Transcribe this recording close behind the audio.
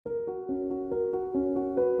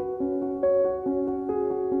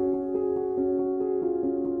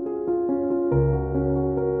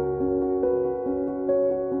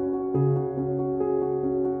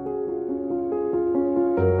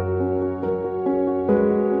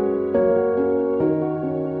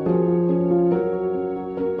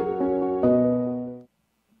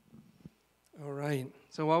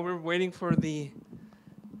While we're waiting for the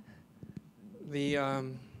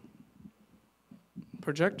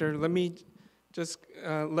projector, let me just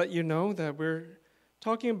let you know that we're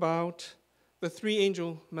talking about the three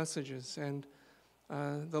angel messages. And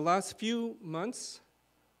the last few months,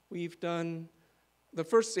 we've done the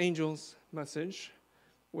first angel's message,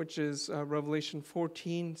 which is Revelation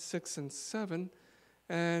 14, 6, and 7.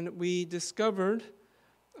 And we discovered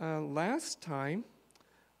last time,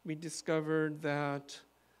 we discovered that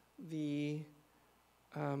the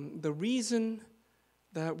reason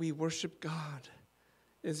that we worship God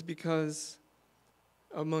is because,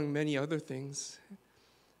 among many other things,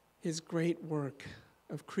 His great work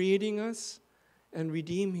of creating us and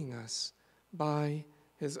redeeming us by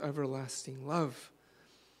His everlasting love.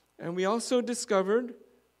 And we also discovered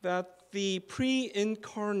that the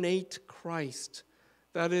pre-incarnate Christ,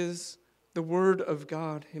 that is the Word of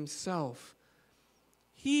God Himself,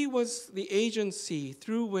 He was the agency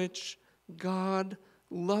through which God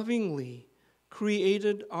lovingly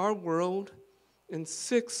created our world in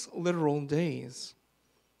 6 literal days.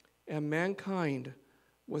 And mankind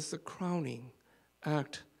was the crowning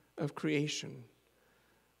act of creation.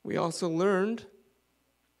 We also learned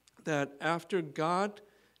that after God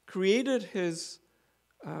created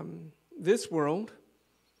this world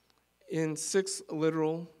in 6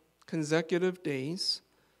 literal consecutive days,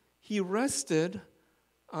 He rested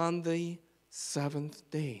on the 7th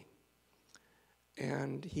day.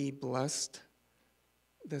 And He blessed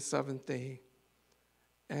the 7th day.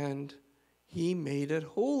 And He made it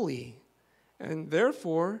holy. And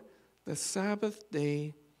therefore, the Sabbath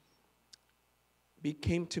day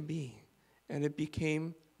became to be. And it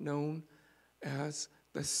became known as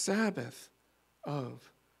the Sabbath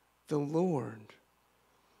of the Lord.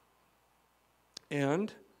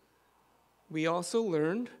 And we also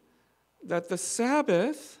learned that the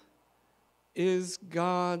Sabbath is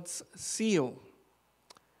God's seal.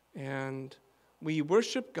 And we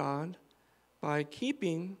worship God by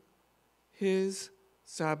keeping His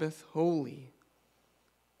Sabbath holy.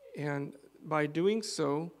 And by doing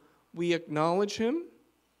so, we acknowledge Him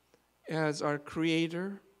as our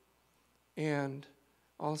Creator and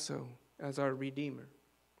also as our Redeemer.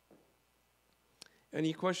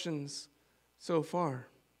 Any questions so far?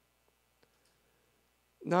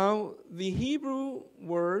 Now, the Hebrew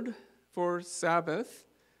word for Sabbath,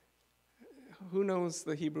 who knows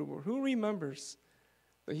the Hebrew word? Who remembers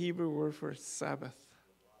the Hebrew word for Sabbath?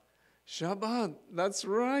 Shabbat. That's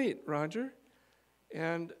right, Roger.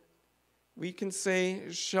 And we can say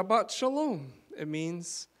Shabbat Shalom. It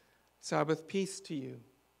means Sabbath peace to you.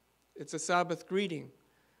 It's a Sabbath greeting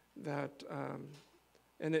that,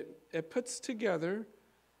 and it puts together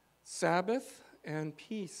Sabbath and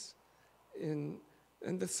peace.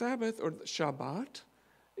 And the Sabbath, or the Shabbat,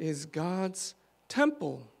 is God's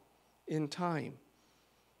temple in time.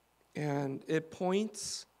 And it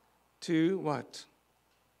points to what?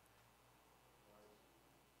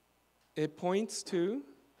 It points to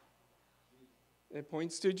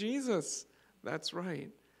Jesus. That's right.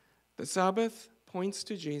 The Sabbath points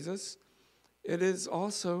to Jesus. It is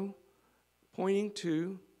also pointing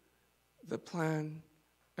to the plan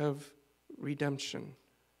of redemption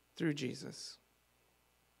through Jesus.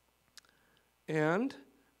 And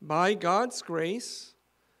by God's grace,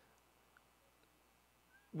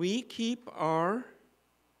 we keep our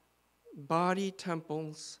body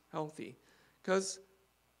temples healthy. Because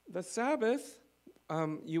the Sabbath,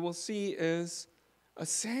 you will see, is a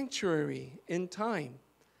sanctuary in time.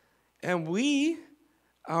 And we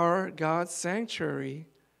are God's sanctuary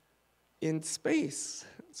in space.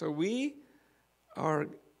 So we are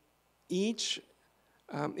each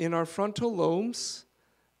in our frontal lobes,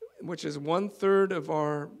 which is 1/3 of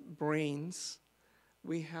our brains,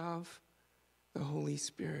 we have the Holy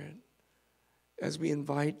Spirit as we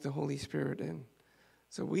invite the Holy Spirit in.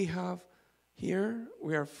 So we have here,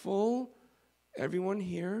 we are full, everyone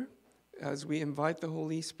here, as we invite the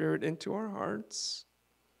Holy Spirit into our hearts,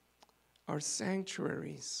 our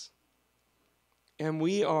sanctuaries. And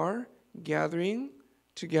we are gathering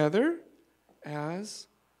together as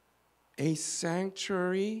a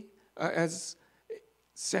sanctuary, as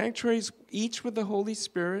sanctuaries, each with the Holy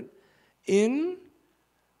Spirit, in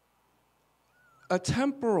a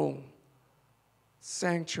temporal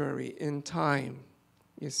sanctuary in time,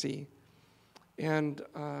 you see. And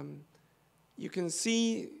you can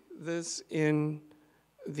see this in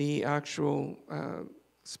the actual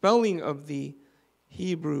spelling of the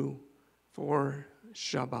Hebrew for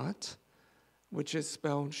Shabbat, which is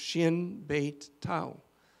spelled Shin Beit Tau.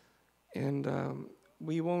 And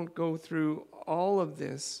we won't go through all of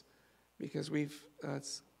this because we've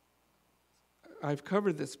I've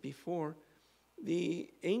covered this before. The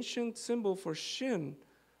ancient symbol for Shin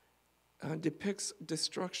depicts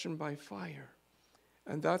destruction by fire.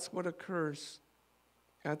 And that's what occurs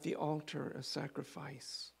at the altar of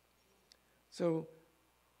sacrifice. So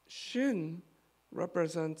Shin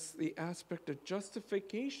represents the aspect of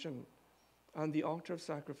justification on the altar of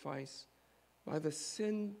sacrifice by the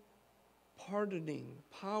sin pardoning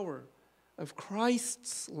power of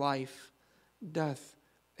Christ's life, death,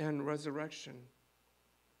 and resurrection.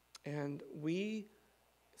 And we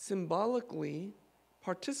symbolically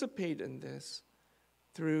participate in this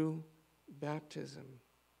through baptism,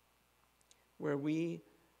 where we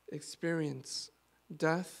experience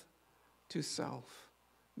death to self,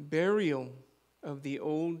 burial of the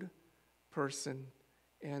old person,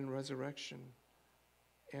 and resurrection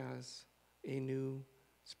as a new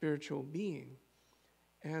spiritual being.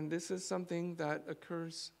 And this is something that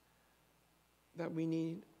occurs that we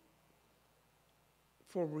need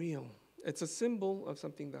for real. It's a symbol of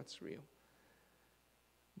something that's real.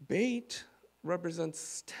 Beit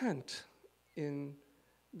represents tent in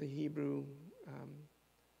the Hebrew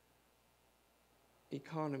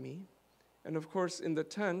economy. And of course, in the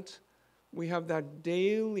tent, we have that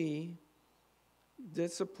daily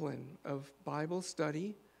discipline of Bible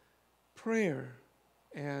study, prayer,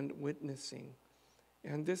 and witnessing.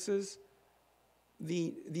 And these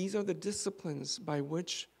are the disciplines by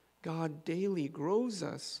which God daily grows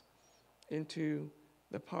us into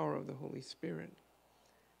the power of the Holy Spirit.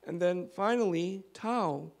 And then finally,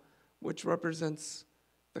 Tau, which represents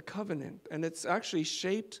the covenant. And it's actually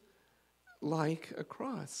shaped like a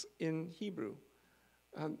cross in Hebrew.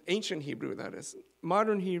 Ancient Hebrew, that is.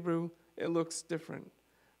 Modern Hebrew, it looks different.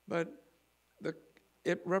 But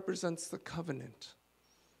it represents the covenant.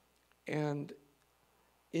 And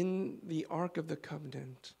in the Ark of the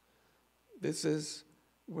Covenant, this is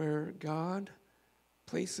where God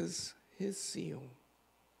places his seal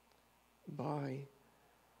by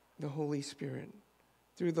the Holy Spirit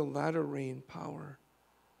through the latter rain power,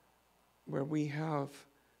 where we have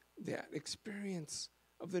that experience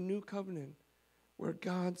of the new covenant, where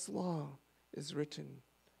God's law is written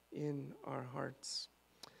in our hearts.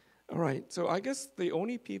 All right, so I guess the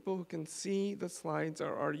only people who can see the slides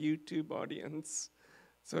are our YouTube audience.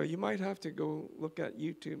 So you might have to go look at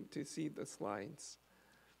YouTube to see the slides.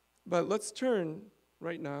 But let's turn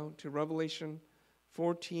right now to Revelation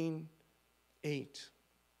 14:8.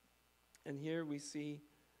 And here we see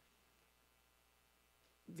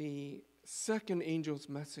the second angel's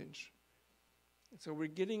message. So we're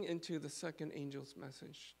getting into the second angel's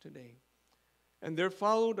message today. And there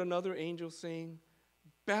followed another angel saying,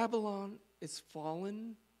 Babylon is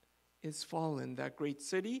fallen, that great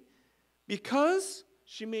city, because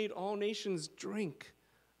she made all nations drink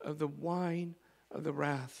of the wine of the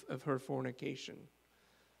wrath of her fornication.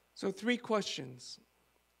 So 3 questions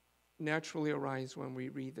naturally arise when we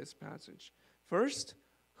read this passage. First,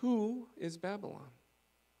 who is Babylon?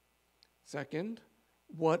 Second,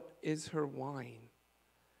 what is her wine?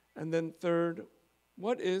 And then third,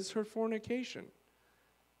 what is her fornication?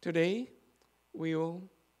 Today, we will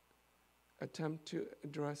attempt to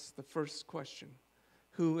address the first question,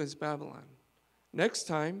 who is Babylon? Next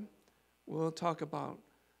time, we'll talk about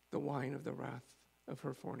the wine of the wrath of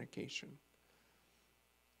her fornication.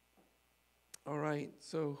 All right,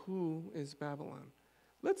 so who is Babylon?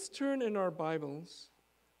 Let's turn in our Bibles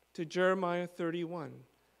to Jeremiah 31.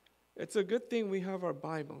 It's a good thing we have our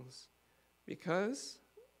Bibles, because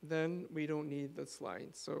then we don't need the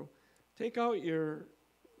slides. So take out your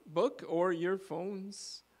book or your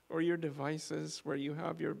phones or your devices where you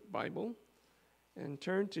have your Bible and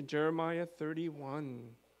turn to Jeremiah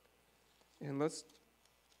 31. And let's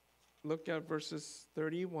look at verses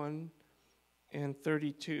 31 and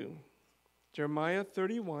 32. Jeremiah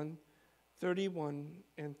 31, 31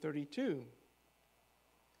 and 32.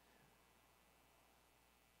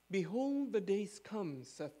 Behold, the days come,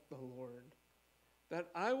 saith the Lord, that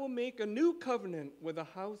I will make a new covenant with the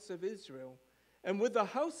house of Israel and with the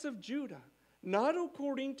house of Judah, not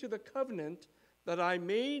according to the covenant that I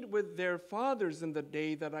made with their fathers in the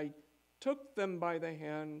day that I took them by the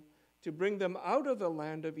hand to bring them out of the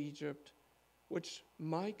land of Egypt, which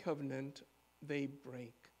my covenant they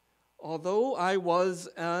break, although I was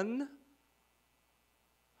an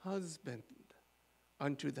husband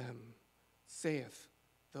unto them, saith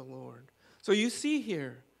the Lord. So you see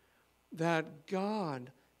here that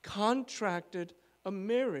God contracted a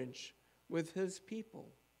marriage with his people.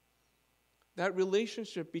 That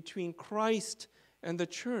relationship between Christ and the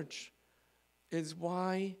church is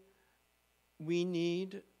why we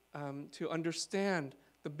need to understand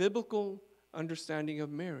the biblical understanding of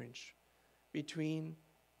marriage. between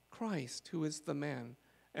Christ, who is the man,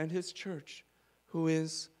 and his church, who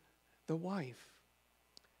is the wife.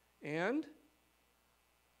 And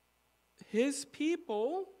his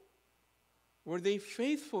people, were they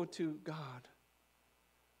faithful to God?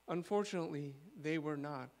 Unfortunately, they were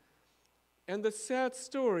not. And the sad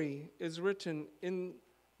story is written in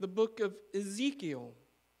the book of Ezekiel.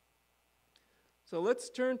 So let's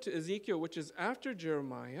turn to Ezekiel, which is after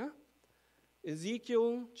Jeremiah.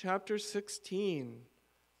 Ezekiel chapter 16,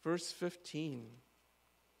 verse 15.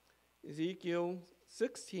 Ezekiel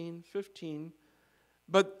 16:15.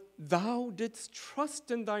 But thou didst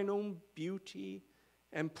trust in thine own beauty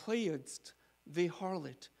and playedst the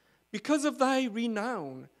harlot because of thy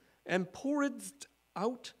renown, and pouredst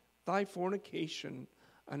out thy fornication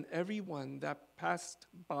on every one that passed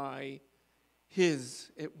by.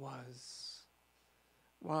 His it was.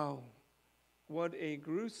 Wow, what a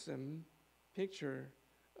gruesome picture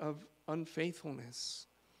of unfaithfulness.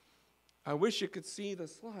 I wish you could see the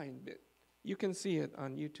slide, but you can see it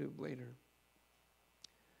on YouTube later.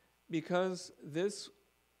 Because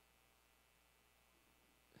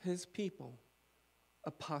his people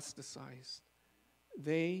apostatized.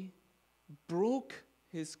 They broke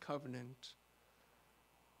his covenant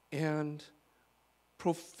and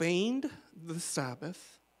profaned the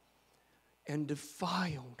Sabbath and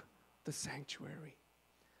defiled the sanctuary.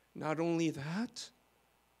 Not only that,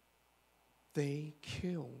 they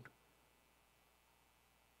killed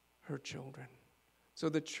her children. So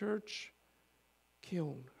the church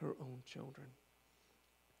killed her own children.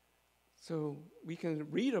 So we can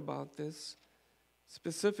read about this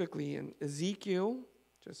specifically in Ezekiel.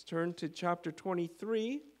 Just turn to chapter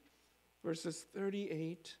 23, verses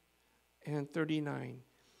 38 and 39.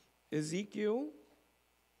 Ezekiel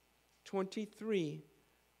 23,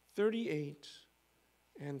 38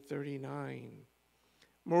 and 39.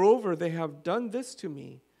 Moreover, they have done this to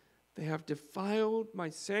me. They have defiled my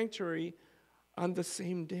sanctuary on the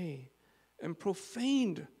same day and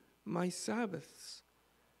profaned my Sabbaths.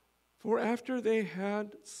 For after they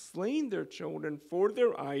had slain their children for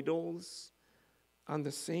their idols, on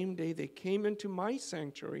the same day they came into my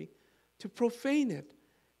sanctuary to profane it.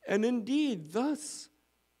 And indeed, thus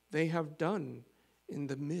they have done in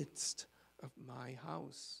the midst of my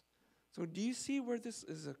house. So do you see where this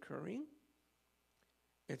is occurring?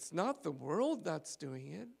 It's not the world that's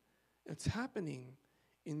doing it. It's happening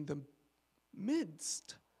in the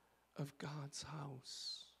midst of God's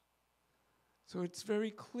house. So it's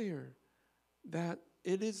very clear that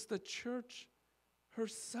it is the church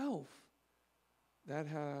herself that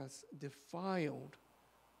has defiled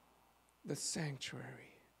the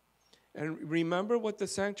sanctuary. And remember what the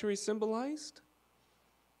sanctuary symbolized?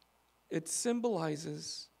 It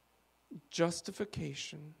symbolizes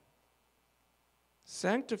justification,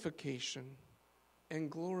 sanctification, and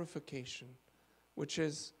glorification, which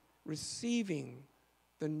is receiving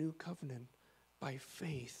the new covenant by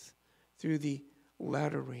faith through the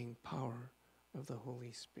latter-rain power of the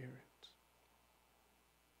Holy Spirit.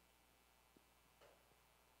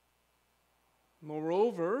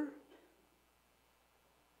 Moreover,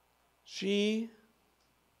 she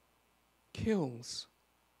kills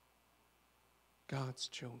God's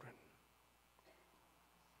children.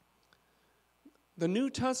 The New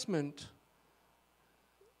Testament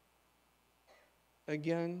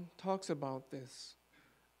again talks about this,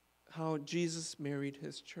 how Jesus married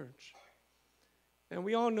his church. And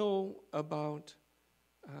we all know about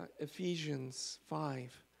Ephesians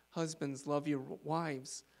 5, husbands, love your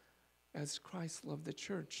wives as Christ loved the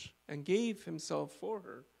church and gave himself for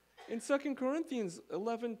her. In 2 Corinthians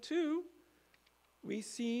 11:2, we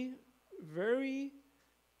see very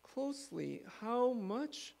closely how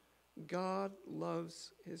much God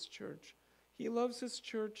loves his church. He loves his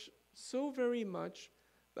church so very much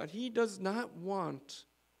that he does not want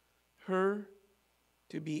her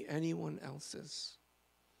to be anyone else's.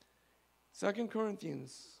 2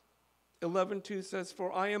 Corinthians 11:2 says,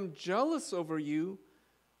 "For I am jealous over you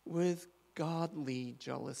with godly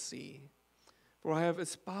jealousy. For I have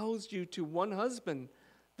espoused you to one husband,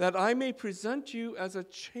 that I may present you as a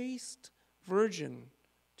chaste virgin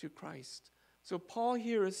to Christ." So Paul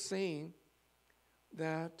here is saying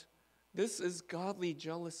that this is godly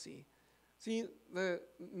jealousy. See, the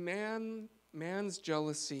man's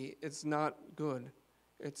jealousy is not good.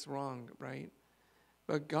 It's wrong, right?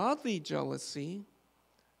 But godly jealousy,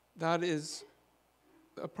 that is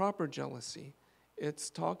a proper jealousy. It's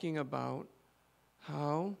talking about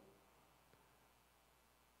how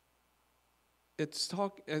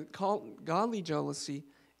godly jealousy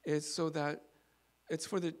is so that it's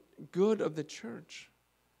for the good of the church.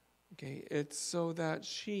 Okay, it's so that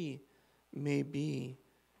she may be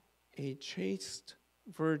a chaste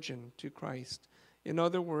virgin to Christ. In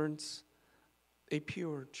other words, a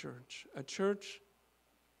pure church, a church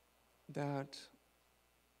that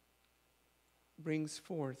brings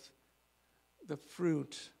forth the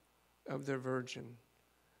fruit of the virgin.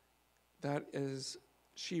 That is,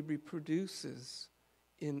 she reproduces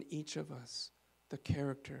in each of us the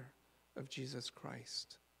character of Jesus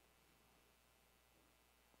Christ.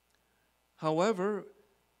 However,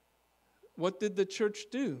 what did the church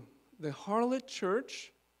do? The harlot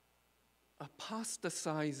church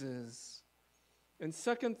apostatizes. In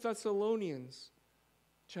 2 Thessalonians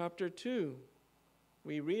chapter 2,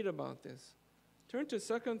 we read about this. Turn to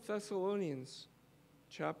 2 Thessalonians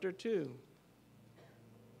chapter 2.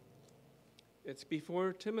 It's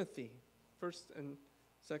before Timothy, 1st and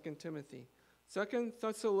 2nd Timothy. 2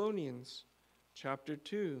 Thessalonians chapter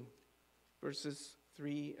 2, verses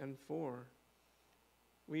 3 and 4.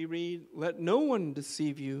 We read, "Let no one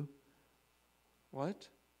deceive you." What?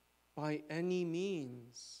 "By any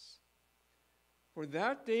means. For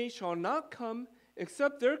that day shall not come,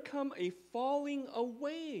 except there come a falling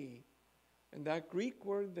away." And that Greek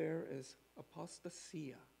word there is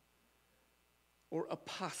apostasia, or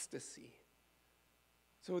apostasy.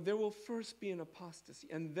 So there will first be an apostasy.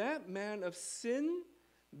 "And that man of sin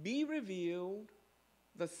be revealed,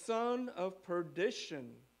 the son of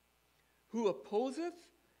perdition, who opposeth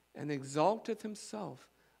and exalteth himself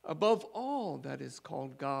above all that is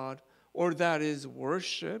called God, or that is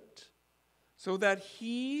worshipped, so that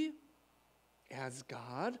he, as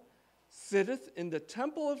God, sitteth in the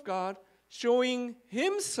temple of God, showing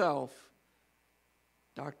himself,"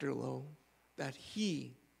 Dr. Lowe, "that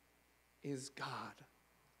he is God."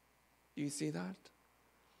 Do you see that?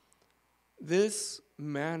 This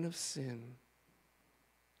man of sin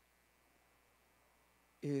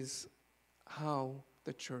is how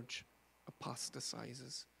the church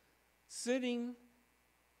apostatizes, sitting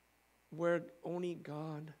where only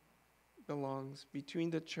God belongs, between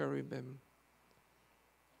the cherubim,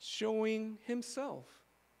 showing himself.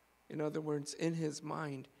 In other words, in his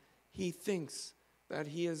mind, he thinks that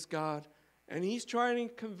he is God, and he's trying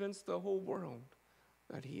to convince the whole world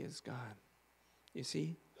that he is God. You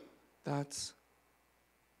see, that's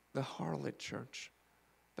the harlot church.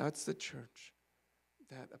 That's the church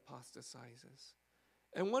that apostatizes.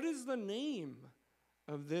 And what is the name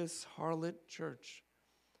of this harlot church?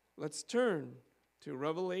 Let's turn to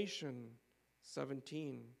Revelation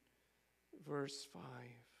 17, verse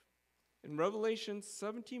 5. In Revelation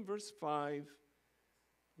 17, verse 5,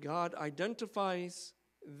 God identifies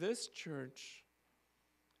this church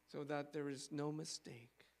so that there is no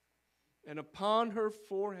mistake. "And upon her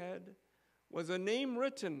forehead was a name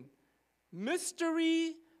written,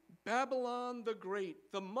 Mystery Babylon the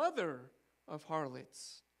Great, the mother of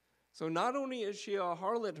harlots." So not only is she a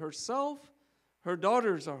harlot herself, her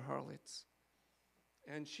daughters are harlots.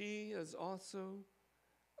 And she is also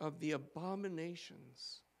of the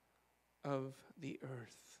abominations of the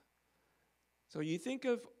earth. So you think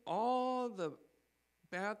of all the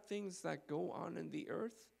bad things that go on in the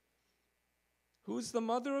earth. Who's the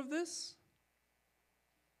mother of this?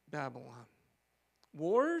 Babylon.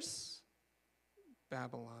 Wars?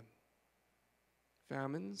 Babylon.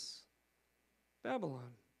 Famines?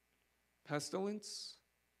 Babylon. Pestilence?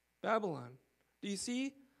 Babylon. Do you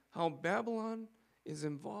see how Babylon is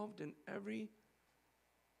involved in every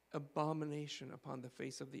abomination upon the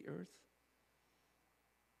face of the earth?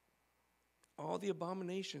 All the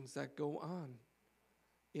abominations that go on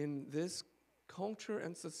in this culture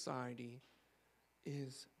and society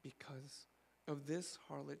is because of this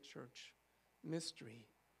harlot church, Mystery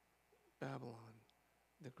Babylon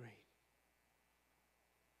the Great.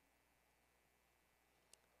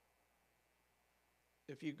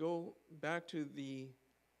 If you go back to the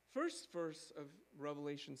first verse of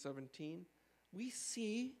Revelation 17, we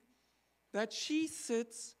see that she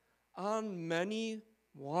sits on many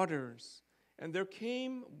waters. And there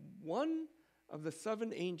came one of the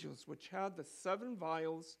 7 angels, which had the 7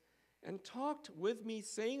 vials, and talked with me,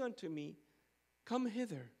 saying unto me, Come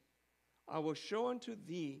hither, I will show unto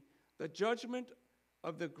thee the judgment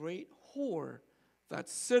of the great whore that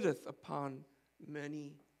sitteth upon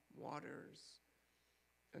many waters.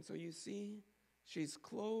 And so you see, she's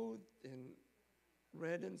clothed in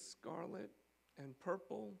red and scarlet and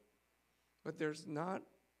purple, but there's not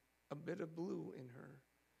a bit of blue in her.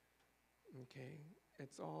 Okay,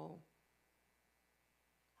 it's all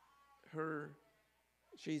her.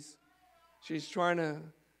 She's trying to,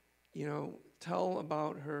 tell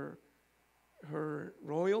about her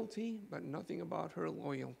royalty, but nothing about her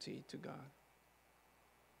loyalty to God.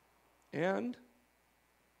 And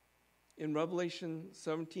in Revelation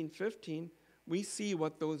 17:15, we see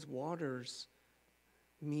what those waters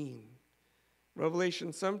mean.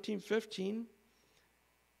 Revelation 17:15,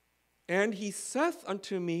 and he saith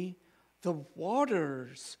unto me, the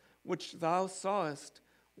waters which thou sawest,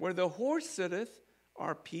 where the horse sitteth,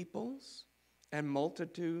 are peoples and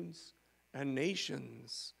multitudes and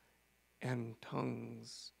nations and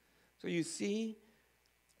tongues. So you see,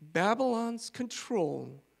 Babylon's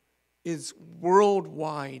control is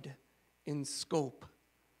worldwide in scope.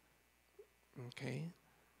 Okay?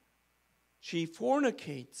 She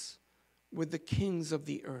fornicates with the kings of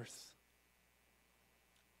the earth.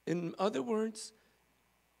 In other words,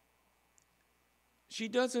 she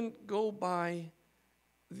doesn't go by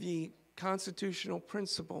the constitutional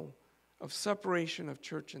principle of separation of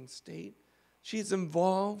church and state. She's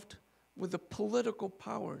involved with the political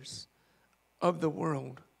powers of the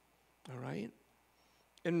world. All right?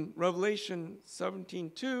 In Revelation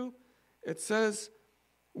 17:2, it says,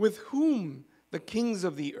 with whom the kings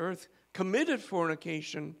of the earth committed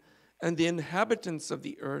fornication, and the inhabitants of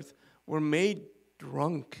the earth were made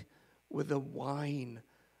drunk with the wine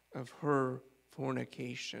of her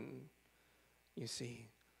fornication. You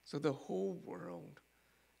see, so the whole world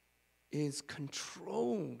is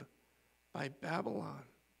controlled by Babylon.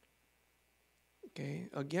 Okay,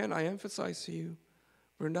 again, I emphasize to you,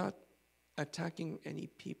 we're not attacking any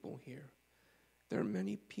people here. There are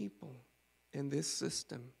many people in this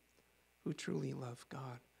system who truly love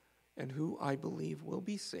God and who I believe will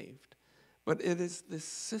be saved. But it is this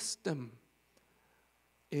system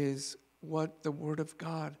is what the Word of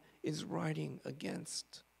God is writing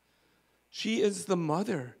against. She is the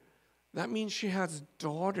mother. That means she has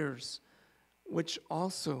daughters, which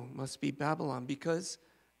also must be Babylon, because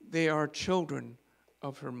they are children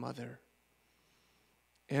of her mother.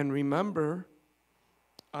 And remember,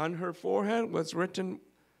 on her forehead was written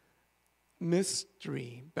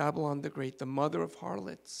mystery, Babylon the Great, the mother of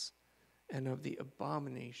harlots and of the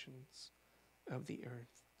abominations of the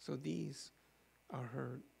earth. So these are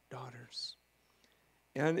her daughters.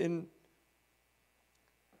 And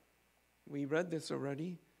we read this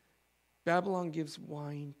already, Babylon gives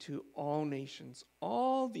wine to all nations.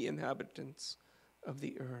 All the inhabitants of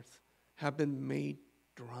the earth have been made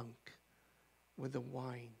drunk with the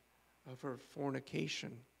wine of her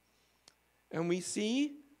fornication. And we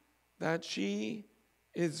see that she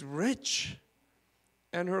is rich,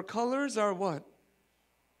 and her colors are what?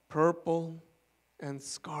 Purple and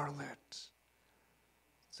scarlet.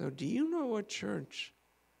 So do you know a church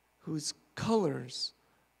whose colors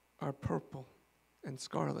are purple and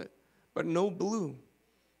scarlet, but no blue?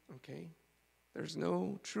 Okay? There's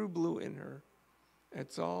no true blue in her.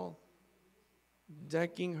 It's all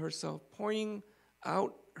decking herself, pointing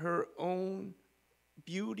out her own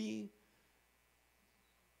beauty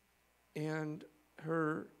and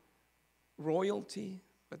her royalty,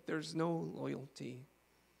 but there's no loyalty.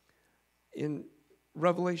 In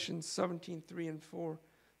Revelation 17:3 and 4,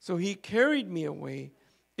 so he carried me away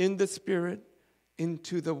in the spirit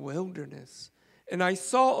into the wilderness, and I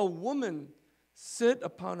saw a woman sit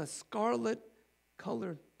upon a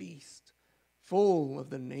scarlet-colored beast, full of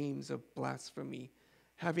the names of blasphemy,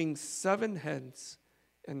 having 7 heads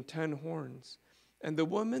and 10 horns. And the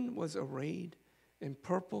woman was arrayed in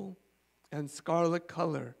purple and scarlet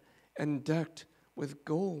color, and decked with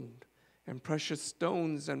gold and precious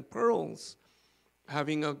stones and pearls,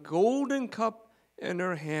 having a golden cup in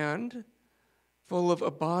her hand, full of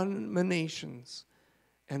abominations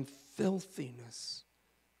and filthiness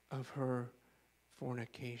of her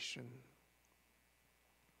fornication.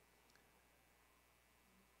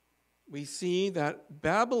 We see that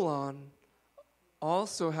Babylon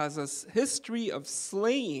also has a history of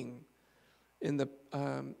slaying in the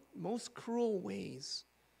most cruel ways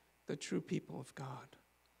the true people of God.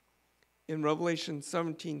 In Revelation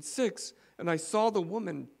 17:6, and I saw the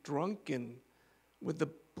woman drunken with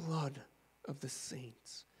the blood of the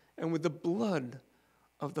saints and with the blood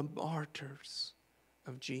of the martyrs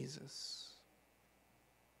of Jesus.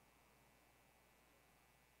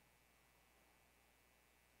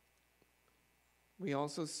 We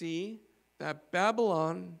also see that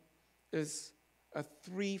Babylon is a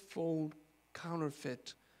threefold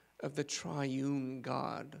counterfeit of the triune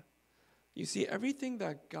God. You see, everything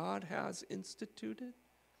that God has instituted,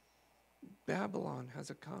 Babylon has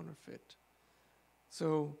a counterfeit.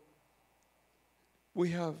 So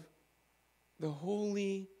we have the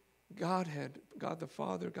holy Godhead, God the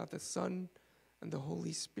Father, God the Son, and the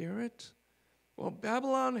Holy Spirit. Well,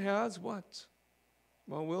 Babylon has what?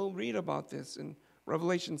 Well, we'll read about this in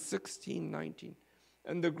Revelation 16:19.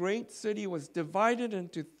 And the great city was divided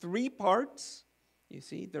into 3 parts, You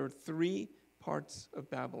see, there are 3 parts of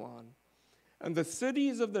Babylon. And the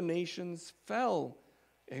cities of the nations fell,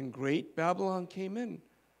 and great Babylon came in.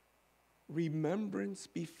 Remembrance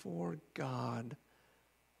before God,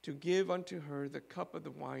 to give unto her the cup of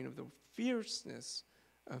the wine of the fierceness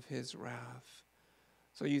of his wrath.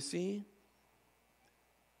 So you see,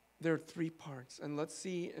 there are 3 parts. And let's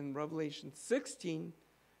see in Revelation 16,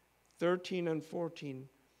 13, and 14,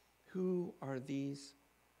 who are these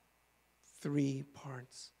 3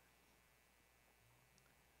 parts.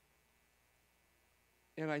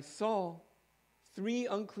 And I saw 3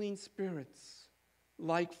 unclean spirits,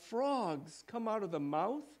 like frogs, come out of the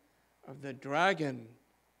mouth of the dragon,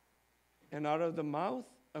 and out of the mouth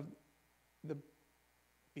of the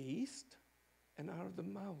beast, and out of the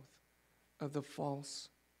mouth of the false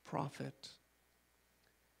prophet.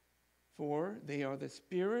 For they are the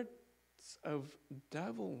spirits of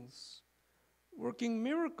devils, working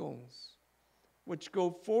miracles, which go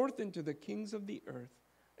forth into the kings of the earth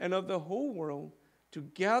and of the whole world, to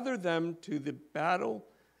gather them to the battle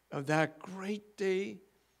of that great day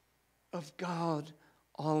of God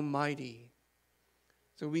Almighty.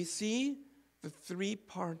 So we see the 3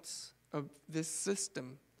 parts of this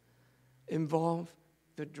system involve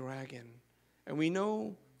the dragon. And we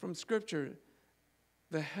know from Scripture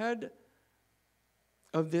the head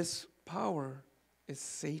of this power is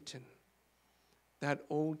Satan, that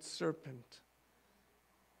old serpent,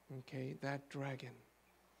 okay, that dragon.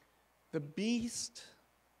 The beast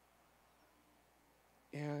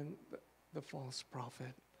and the false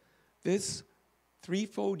prophet. This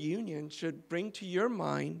threefold union should bring to your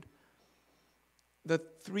mind the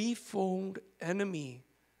threefold enemy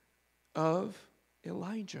of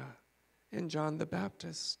Elijah and John the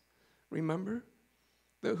Baptist. Remember?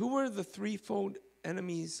 Who were the threefold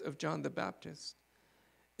enemies of John the Baptist?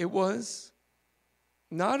 It was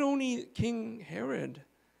not only King Herod,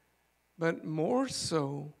 but more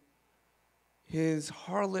so his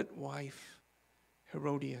harlot wife,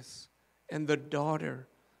 Herodias, and the daughter,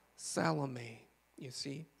 Salome. You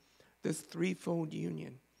see, this threefold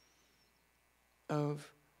union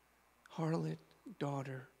of harlot,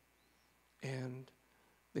 daughter, and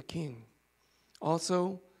the king.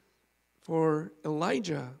 Also, for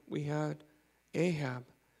Elijah, we had Ahab,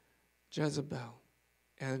 Jezebel,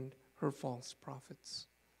 and her false prophets.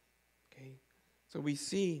 Okay, so we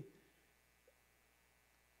see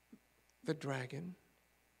the dragon,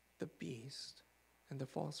 the beast, and the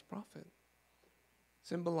false prophet,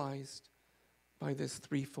 symbolized by this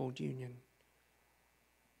threefold union.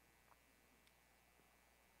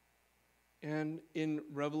 And in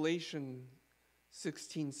Revelation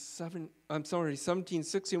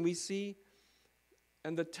 17:16, we see,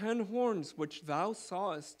 and the 10 horns which thou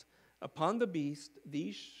sawest upon the beast,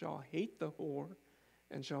 these shall hate the whore,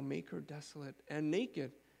 and shall make her desolate and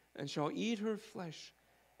naked, and shall eat her flesh,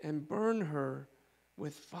 and burn her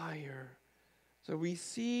with fire. So we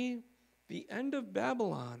see the end of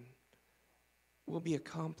Babylon will be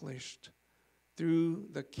accomplished through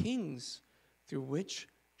the kings through which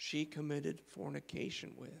she committed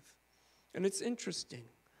fornication with. And it's interesting,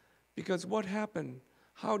 because what happened?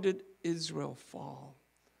 How did Israel fall?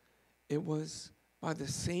 It was by the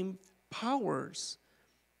same powers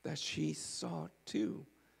that she sought to.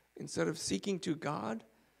 Instead of seeking to God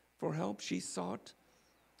for help, she sought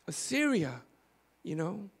Assyria,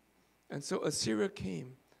 And so Assyria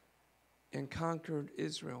came and conquered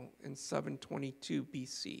Israel in 722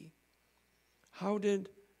 BC. How did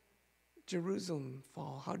Jerusalem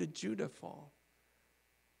fall? How did Judah fall?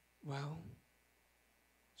 Well,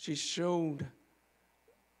 she showed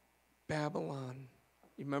Babylon.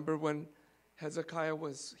 You remember when Hezekiah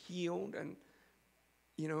was healed and,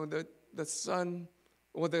 the sun,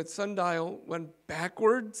 or the sundial went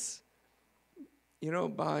backwards,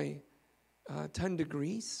 by 10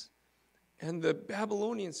 degrees. And the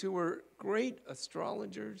Babylonians, who were great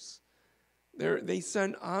astrologers, they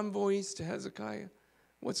sent envoys to Hezekiah.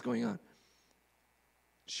 What's going on?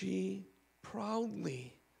 She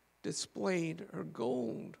proudly displayed her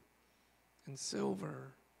gold and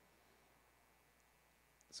silver.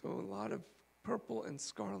 So a lot of purple and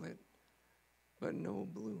scarlet, but no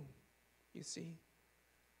blue, you see.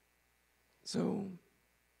 So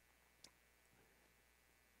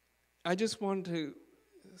I just want to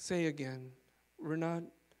say again, we're not,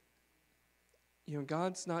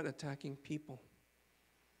 God's not attacking people.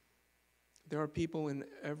 There are people in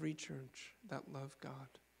every church that love God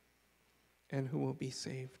and who will be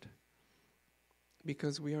saved,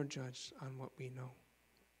 because we are judged on what we know.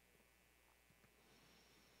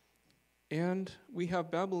 And we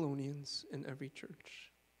have Babylonians in every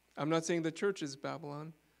church. I'm not saying the church is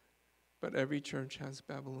Babylon, but every church has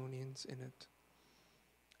Babylonians in it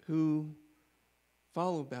who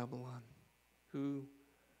follow Babylon, who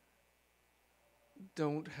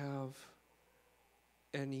don't have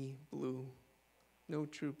any blue, no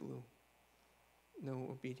true blue, no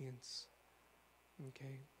obedience.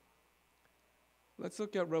 Okay. Let's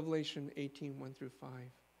look at Revelation 18, 1 through 5.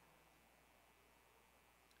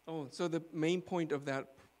 Oh, so the main point of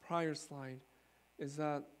that prior slide is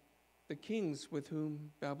that the kings with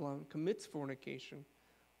whom Babylon commits fornication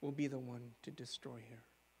will be the one to destroy her.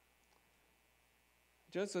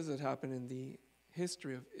 Just as it happened in the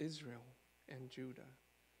history of Israel and Judah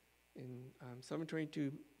in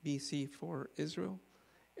 722 BC for Israel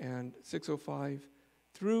and 605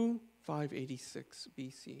 through 586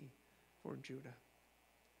 BC for Judah.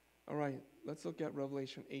 All right, let's look at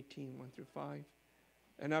Revelation 18, 1 through 5.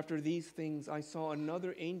 And after these things, I saw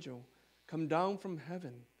another angel come down from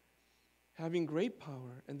heaven, having great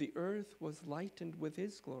power, and the earth was lightened with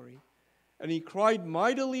his glory. And he cried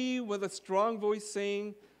mightily with a strong voice,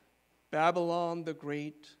 saying, Babylon the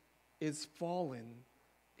Great is fallen,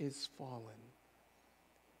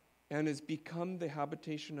 and is become the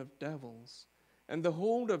habitation of devils, and the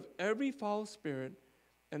hold of every foul spirit,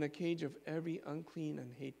 and a cage of every unclean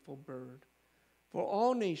and hateful bird. For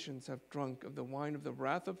all nations have drunk of the wine of the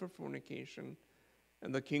wrath of her fornication,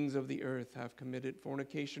 and the kings of the earth have committed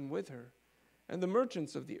fornication with her, and the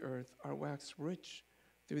merchants of the earth are waxed rich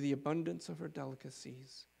through the abundance of her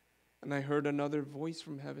delicacies. And I heard another voice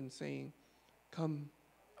from heaven saying, Come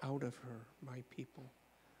out of her, my people.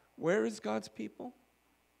 Where is God's people?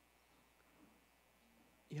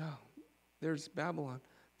 Yeah, there's Babylon.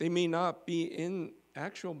 They may not be in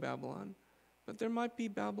actual Babylon, but there might be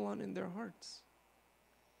Babylon in their hearts.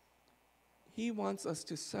 He wants us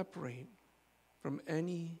to separate from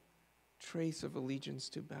any trace of allegiance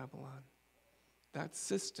to Babylon, that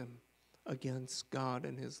system against God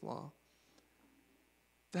and his law,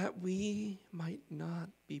 that we might not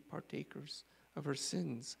be partakers of her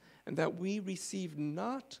sins, and that we receive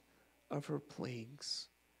not of her plagues,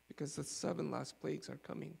 because the 7 last plagues are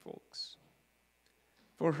coming, folks.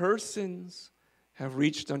 For her sins have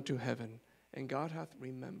reached unto heaven, and God hath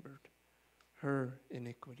remembered her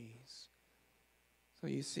iniquities. So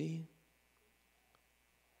you see,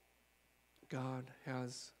 God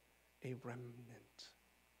has a remnant.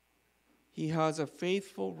 He has a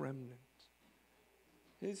faithful remnant.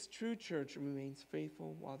 His true church remains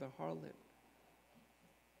faithful while the harlot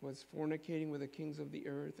was fornicating with the kings of the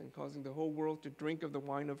earth and causing the whole world to drink of the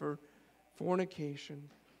wine of her fornication.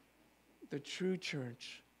 The true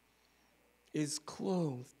church is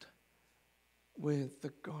clothed with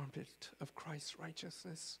the garment of Christ's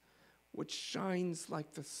righteousness, which shines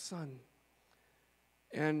like the sun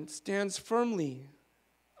and stands firmly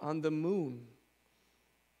on the moon,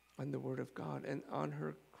 on the word of God, and on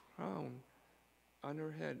her crown, on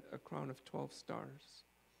her head, a crown of 12 stars.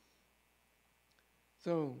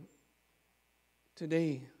 So,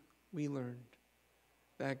 today we learned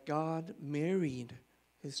that God married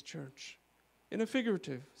his church in a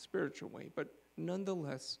figurative, spiritual way, but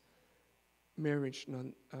nonetheless, marriage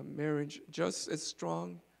just as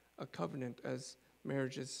strong a covenant as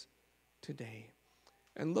marriage is today.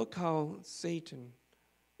 And look how Satan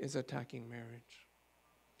is attacking marriage.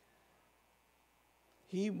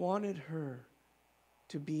 He wanted her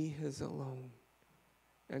to be his alone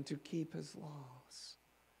and to keep his laws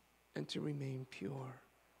and to remain pure.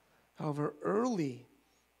 However, early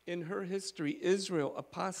in her history, Israel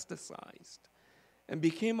apostatized and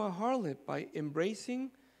became a harlot by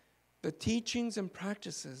embracing the teachings and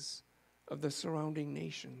practices of the surrounding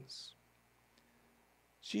nations.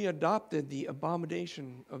 She adopted the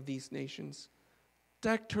abomination of these nations,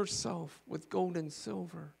 decked herself with gold and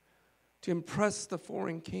silver to impress the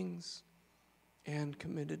foreign kings, and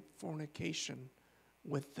committed fornication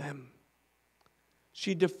with them.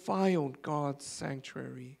 She defiled God's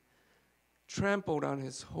sanctuary, trampled on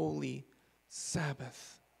his holy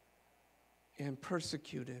Sabbath, and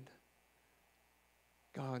persecuted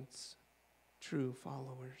God's true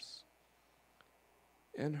followers.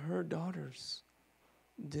 And her daughters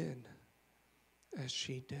did as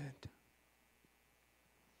she did.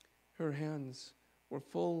 Her hands were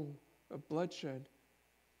full of bloodshed.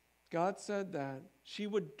 God said that she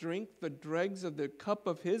would drink the dregs of the cup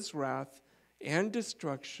of his wrath, and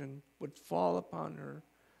destruction would fall upon her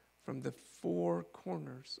from the 4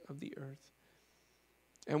 corners of the earth.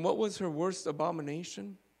 And what was her worst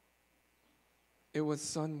abomination? It was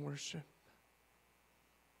sun worship,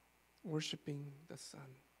 worshiping the sun.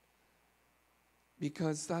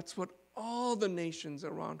 Because that's what all the nations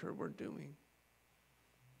around her were doing.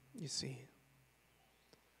 You see,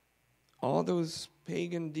 All those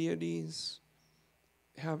pagan deities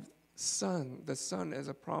have the sun as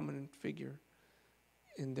a prominent figure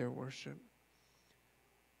in their worship.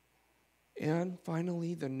 And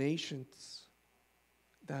finally, the nations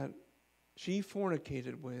that she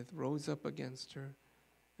fornicated with rose up against her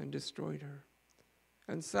and destroyed her.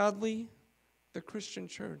 And sadly, the Christian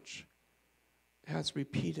church has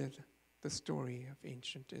repeated the story of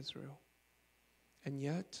ancient Israel. And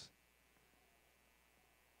yet,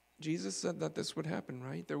 Jesus said that this would happen,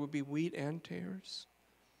 right? There would be wheat and tares.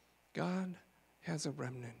 God has a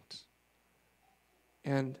remnant.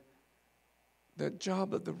 And the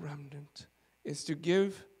job of the remnant is to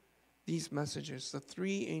give these messages, the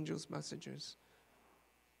three angels' messages,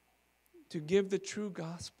 to give the true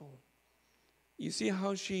gospel. You see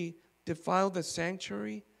how she defiled the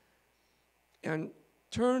sanctuary and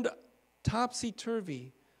turned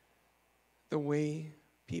topsy-turvy the way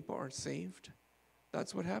people are saved?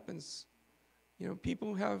 That's what happens.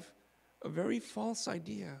 People have a very false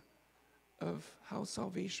idea of how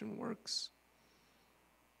salvation works.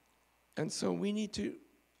 And so we need to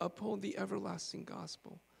uphold the everlasting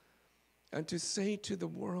gospel and to say to the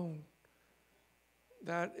world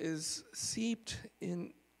that is seeped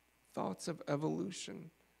in thoughts of evolution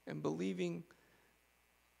and believing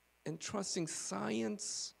and trusting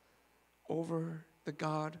science over the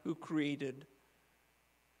God who created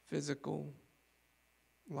physical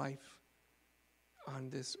life on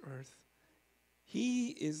this earth. He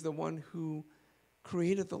is the one who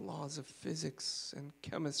created the laws of physics and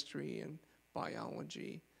chemistry and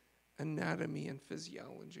biology, anatomy and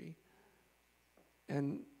physiology.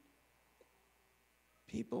 And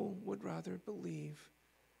people would rather believe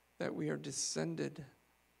that we are descended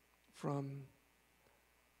from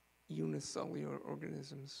unicellular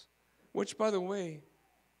organisms, which, by the way,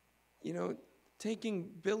 taking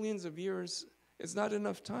billions of years is not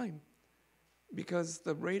enough time, because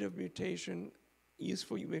the rate of mutation,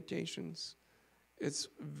 useful mutations, is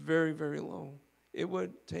very, very low. It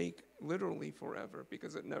would take literally forever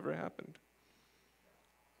because it never happened.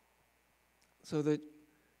 So that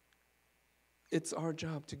it's our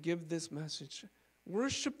job to give this message.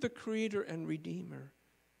 Worship the Creator and Redeemer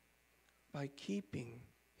by keeping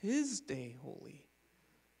His day holy.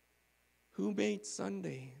 Who made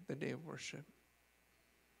Sunday the day of worship?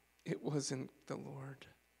 It wasn't the Lord.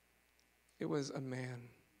 It was a man.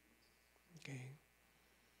 Okay.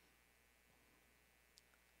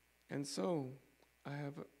 And so I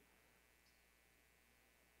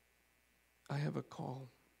have a call.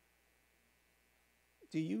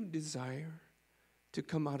 Do you desire to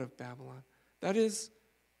come out of Babylon? That is,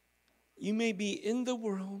 you may be in the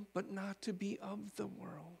world, but not to be of the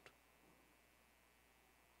world.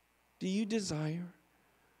 Do you desire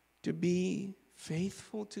to be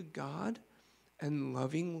faithful to God and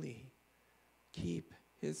lovingly keep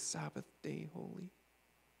His Sabbath day holy?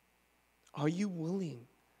 Are you willing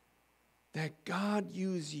that God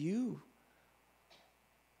use you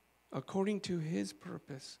according to His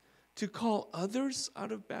purpose to call others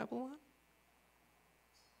out of Babylon?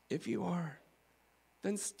 If you are,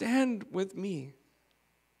 then stand with me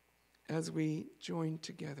as we join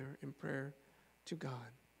together in prayer to God.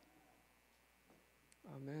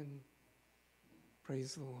 Amen.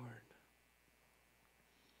 Praise the Lord.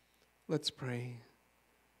 Let's pray.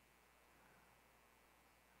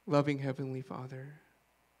 Loving Heavenly Father,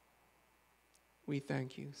 we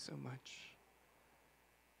thank you so much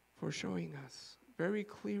for showing us very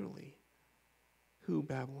clearly who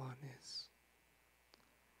Babylon is.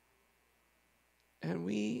 And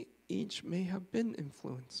we each may have been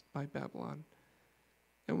influenced by Babylon,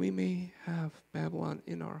 and we may have Babylon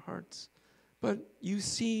in our hearts. But you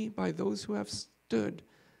see by those who have stood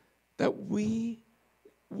that we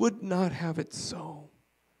would not have it so.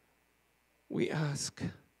 We ask,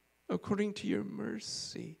 according to your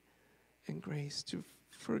mercy and grace, to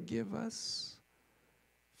forgive us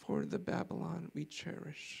for the Babylon we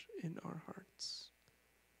cherish in our hearts.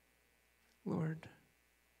 Lord,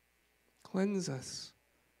 cleanse us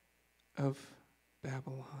of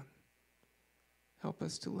Babylon. Help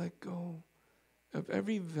us to let go of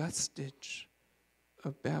every vestige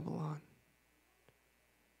of Babylon,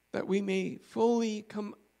 that we may fully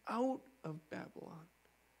come out of Babylon.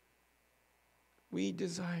 We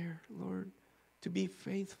desire, Lord, to be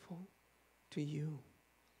faithful to you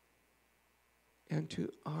and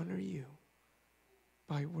to honor you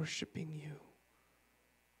by worshiping you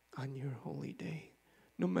on your holy day.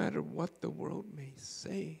 No matter what the world may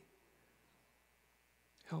say,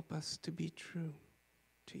 help us to be true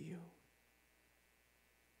to you.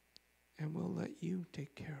 And we'll let you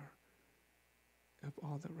take care of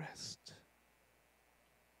all the rest.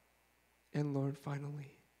 And Lord,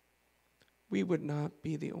 finally, we would not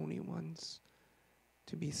be the only ones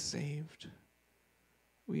to be saved.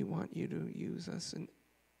 We want you to use us in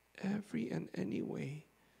every and any way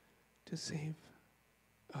to save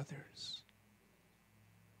others.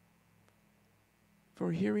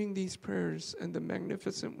 For hearing these prayers and the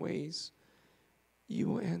magnificent ways you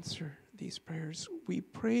will answer these prayers, we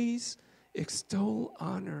praise, extol,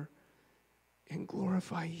 honor, and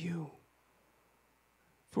glorify you.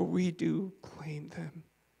 For we do claim them.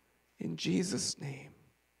 In Jesus' name,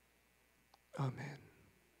 amen.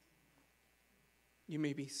 You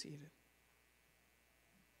may be seated.